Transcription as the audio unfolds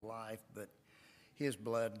life, but his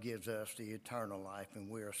blood gives us the eternal life, and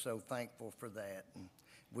we are so thankful for that. And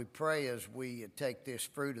we pray as we take this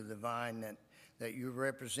fruit of the vine that you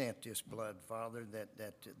represent this blood, Father,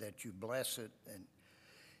 that you bless it,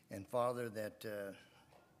 and Father, that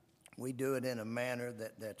we do it in a manner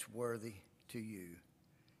that's worthy to you.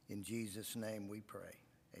 In Jesus' name we pray.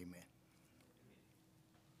 Amen.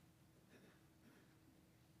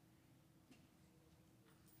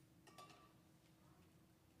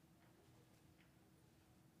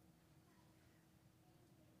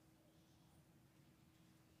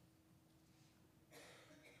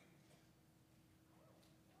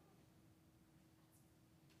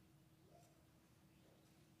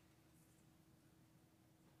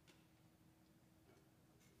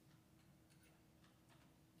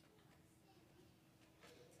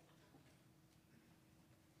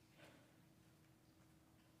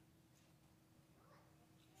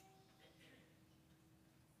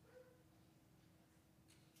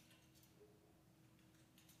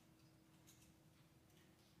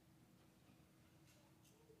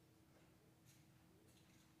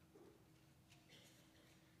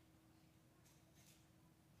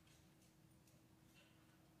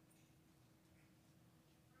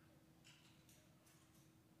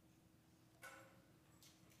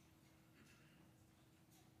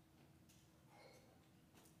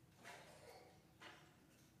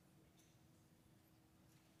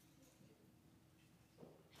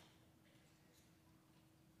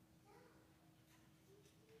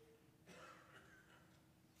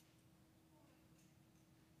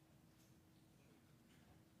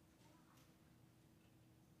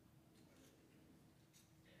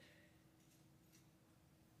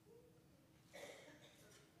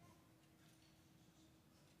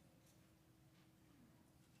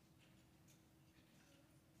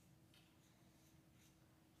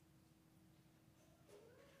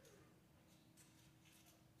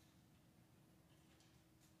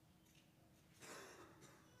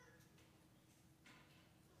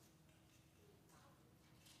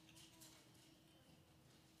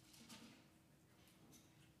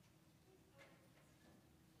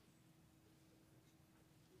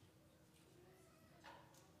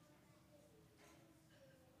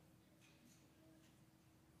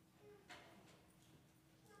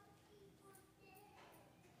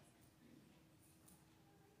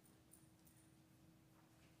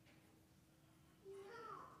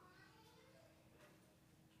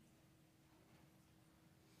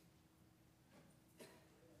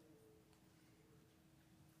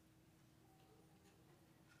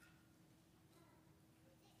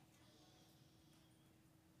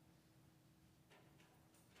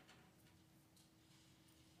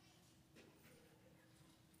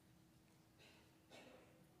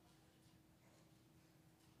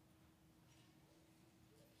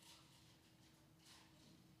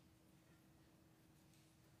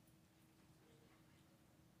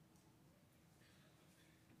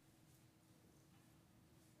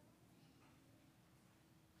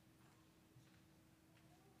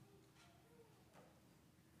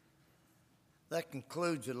 That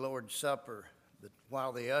concludes the Lord's Supper, but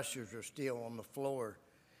while the ushers are still on the floor,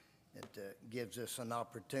 it gives us an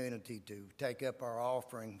opportunity to take up our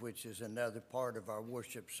offering, which is another part of our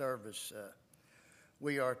worship service.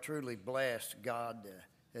 We are truly blessed. God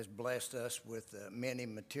has blessed us with many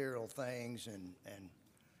material things and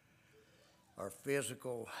our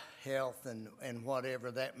physical health and whatever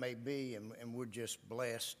that may be, and we're just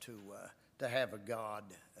blessed to have a God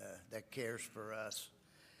that cares for us.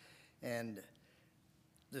 And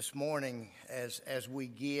this morning, as we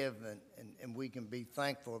give, and we can be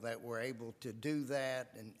thankful that we're able to do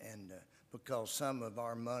that, and because some of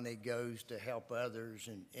our money goes to help others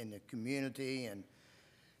in the community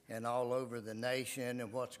and all over the nation,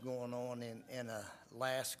 and what's going on in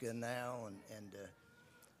Alaska now and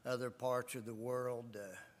other parts of the world.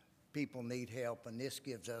 People need help, and this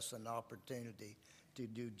gives us an opportunity to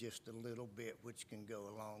do just a little bit, which can go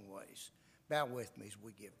a long ways. Bow with me as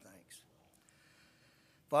we give thanks.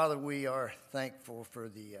 Father, we are thankful for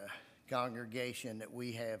the congregation that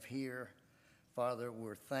we have here. Father,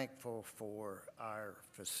 we're thankful for our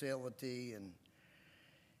facility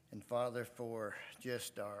and Father, for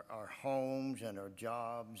just our homes and our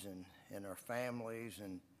jobs and our families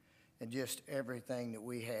and just everything that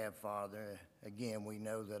we have, Father. Again, we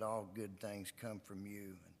know that all good things come from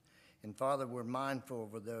you. And Father, we're mindful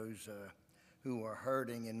of those who are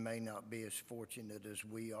hurting and may not be as fortunate as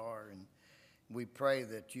we are. And we pray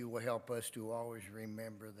that you will help us to always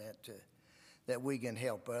remember that we can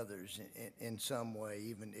help others in some way,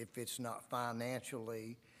 even if it's not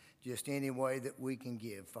financially, just any way that we can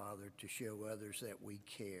give, Father, to show others that we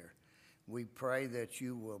care. We pray that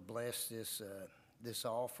you will bless this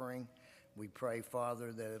offering. We pray,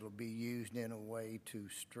 Father, that it'll be used in a way to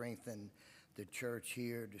strengthen the church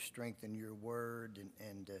here, to strengthen your word,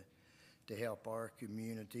 and to help our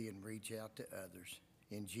community and reach out to others.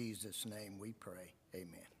 In Jesus' name we pray.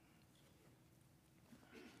 Amen.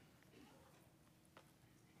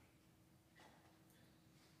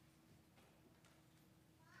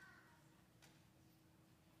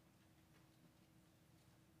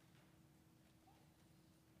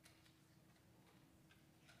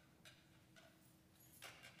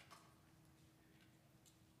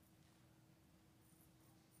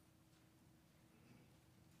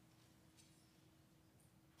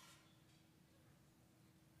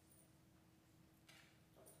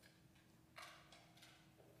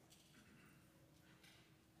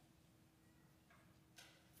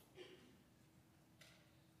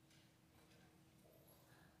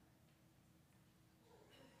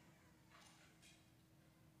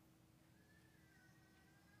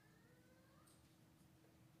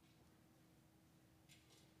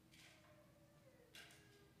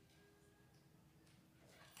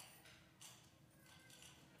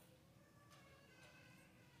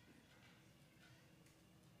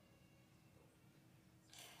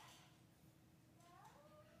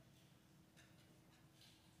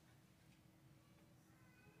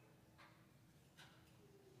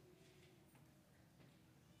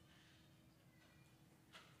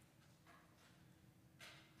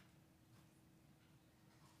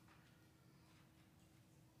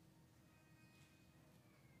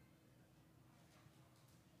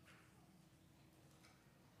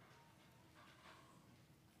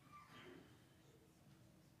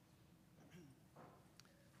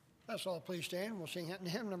 Let's all please stand. We'll sing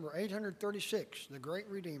hymn number 836, The Great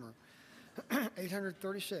Redeemer.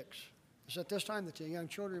 836. It's at this time that the young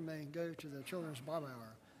children may go to the children's Bible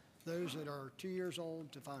hour, those that are 2 years old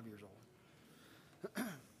to 5 years old.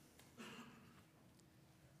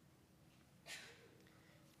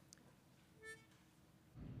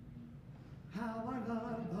 How I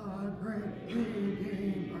love the great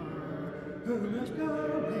Redeemer, who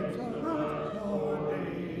restored the life for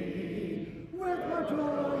me. With what joy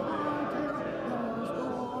I tell the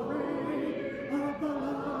story of the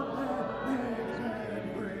love that makes me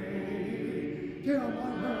free. Till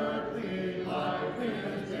my earthly life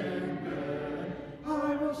is ended, I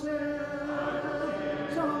will sing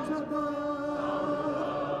songs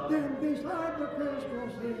above, then beside the crystal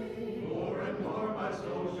sea. More and more my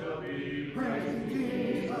soul shall be praising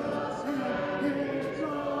Jesus and His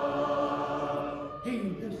love. He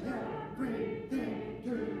is everything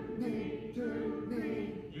to me, to me.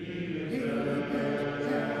 He is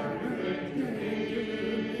everything to me,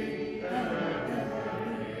 and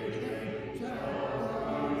everything shall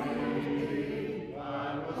always be. I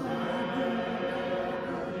will never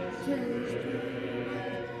cease to